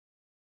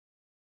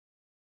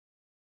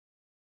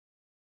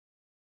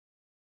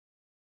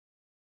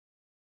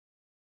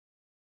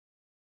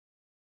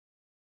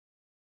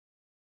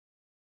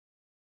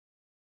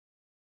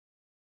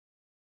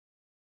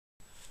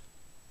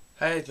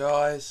Hey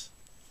guys,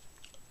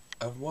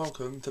 and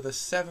welcome to the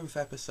 7th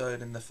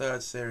episode in the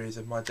 3rd series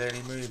of my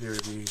daily movie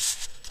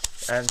reviews.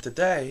 And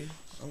today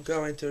I'm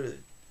going to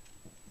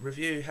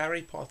review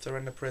Harry Potter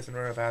and the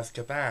Prisoner of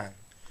Azkaban,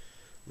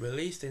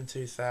 released in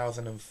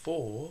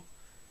 2004,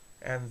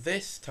 and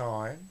this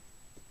time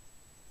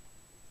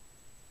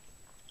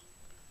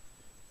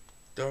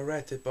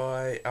directed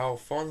by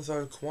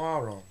Alfonso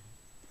Cuarón.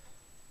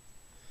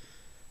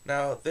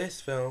 Now,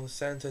 this film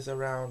centres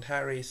around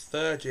Harry's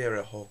 3rd year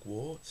at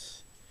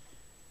Hogwarts,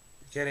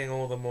 getting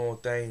all the more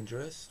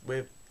dangerous,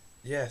 with,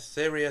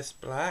 Sirius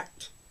Black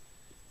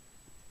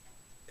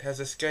has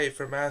escaped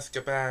from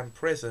Azkaban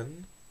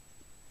prison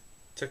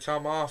to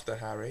come after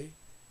Harry.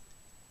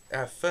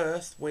 At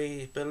first,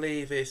 we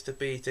believe it's to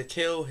be to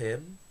kill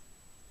him.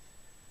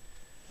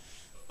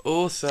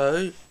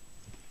 Also,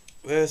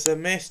 there's a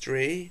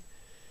mystery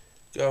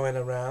going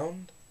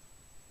around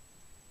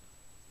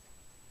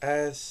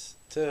as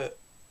to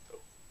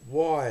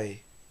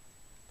why.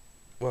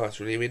 Well,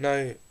 actually,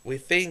 we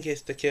think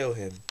it's to kill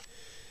him.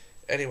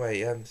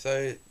 Anyway,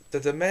 so the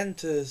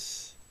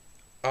Dementors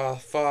are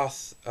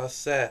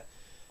set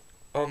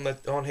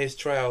on his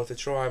trail to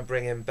try and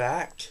bring him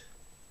back.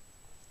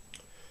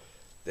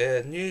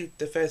 The new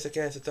Defense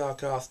Against the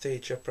Dark Arts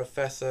teacher,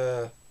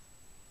 Professor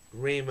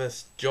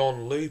Remus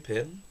John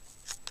Lupin,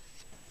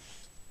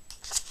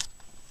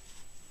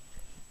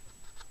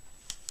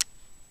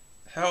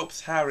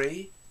 helps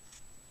Harry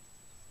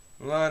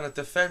learn a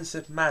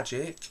defensive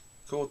magic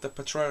called the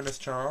Patronus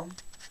Charm.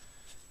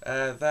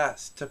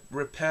 That's to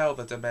repel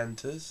the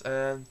Dementors.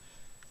 And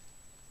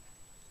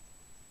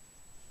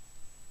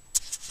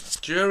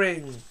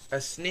during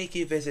a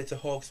sneaky visit to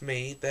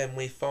Hogsmeade, then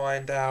we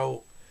find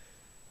out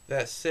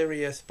that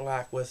Sirius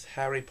Black was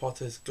Harry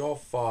Potter's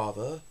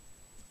godfather.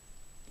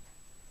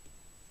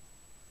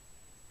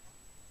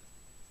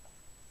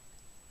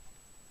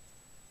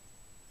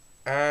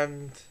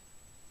 And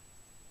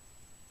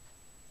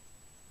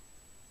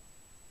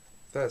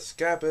that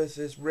Scabbers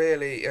is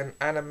really an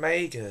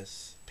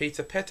animagus,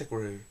 Peter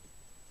Pettigrew.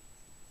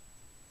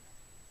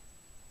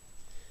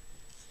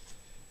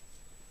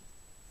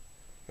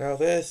 Now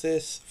there's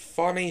this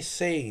funny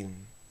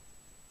scene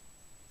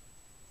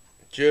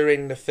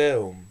during the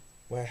film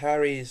where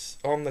Harry's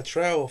on the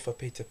trail for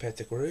Peter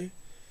Pettigrew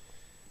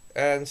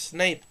and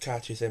Snape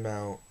catches him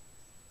out.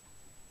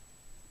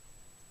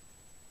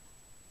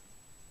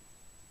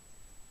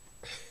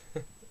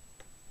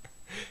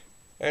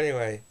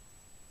 Anyway,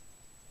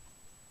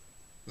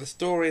 the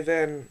story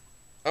then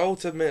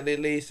ultimately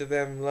leads to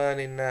them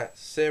learning that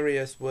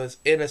Sirius was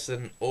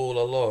innocent all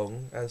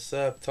along and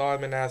served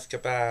time in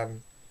Azkaban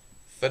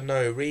for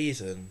no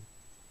reason.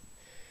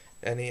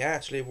 And he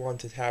actually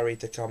wanted Harry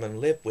to come and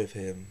live with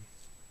him.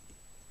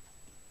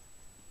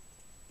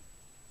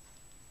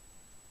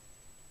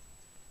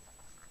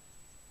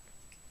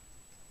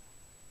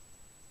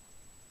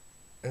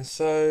 And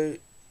so,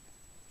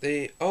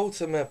 the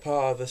ultimate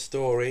part of the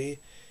story,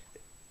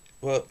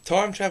 well,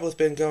 time travel's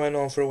been going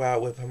on for a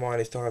while with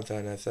Hermione's time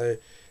turner. So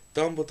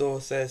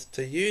Dumbledore says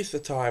to use the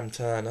time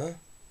turner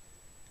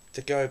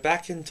to go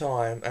back in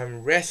time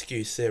and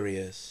rescue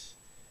Sirius.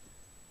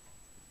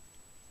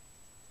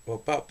 Well,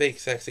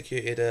 Buckbeak's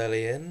executed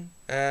early in.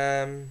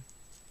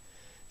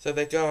 So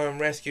they go and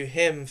rescue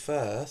him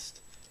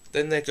first.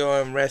 Then they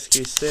go and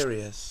rescue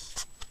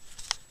Sirius.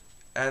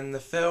 And the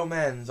film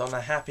ends on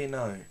a happy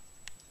note.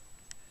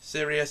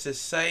 Sirius is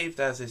saved,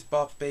 as is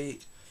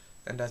Buckbeak.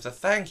 And as a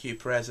thank you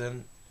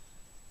present,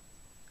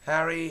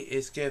 Harry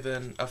is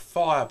given a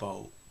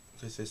firebolt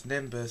because his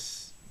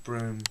Nimbus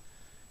broom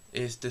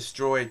is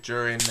destroyed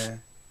during the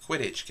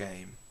Quidditch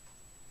game.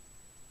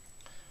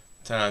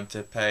 Turn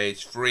to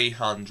page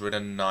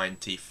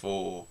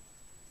 394.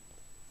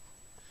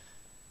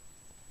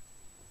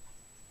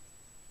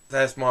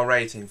 There's my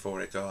rating for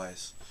it,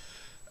 guys.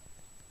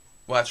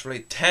 Well,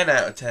 actually, 10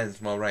 out of 10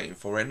 is my rating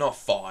for it, not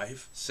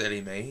 5. Silly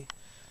me.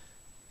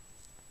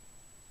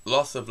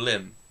 Loss of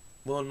limb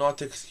will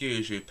not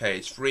excuse you,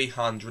 page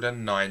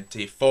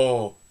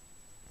 394.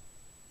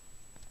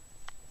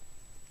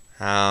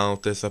 How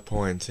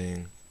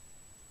disappointing.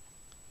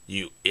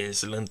 You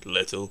insolent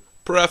little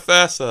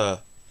professor.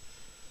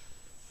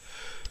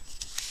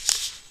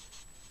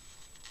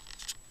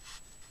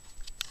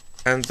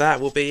 And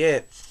that will be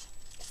it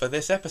for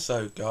this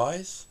episode,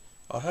 guys.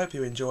 I hope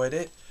you enjoyed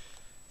it.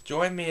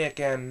 Join me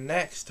again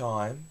next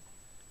time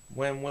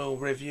when we'll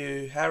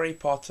review Harry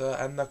Potter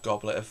and the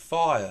Goblet of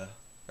Fire.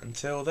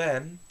 Until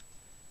then,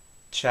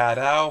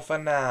 ciao for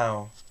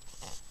now.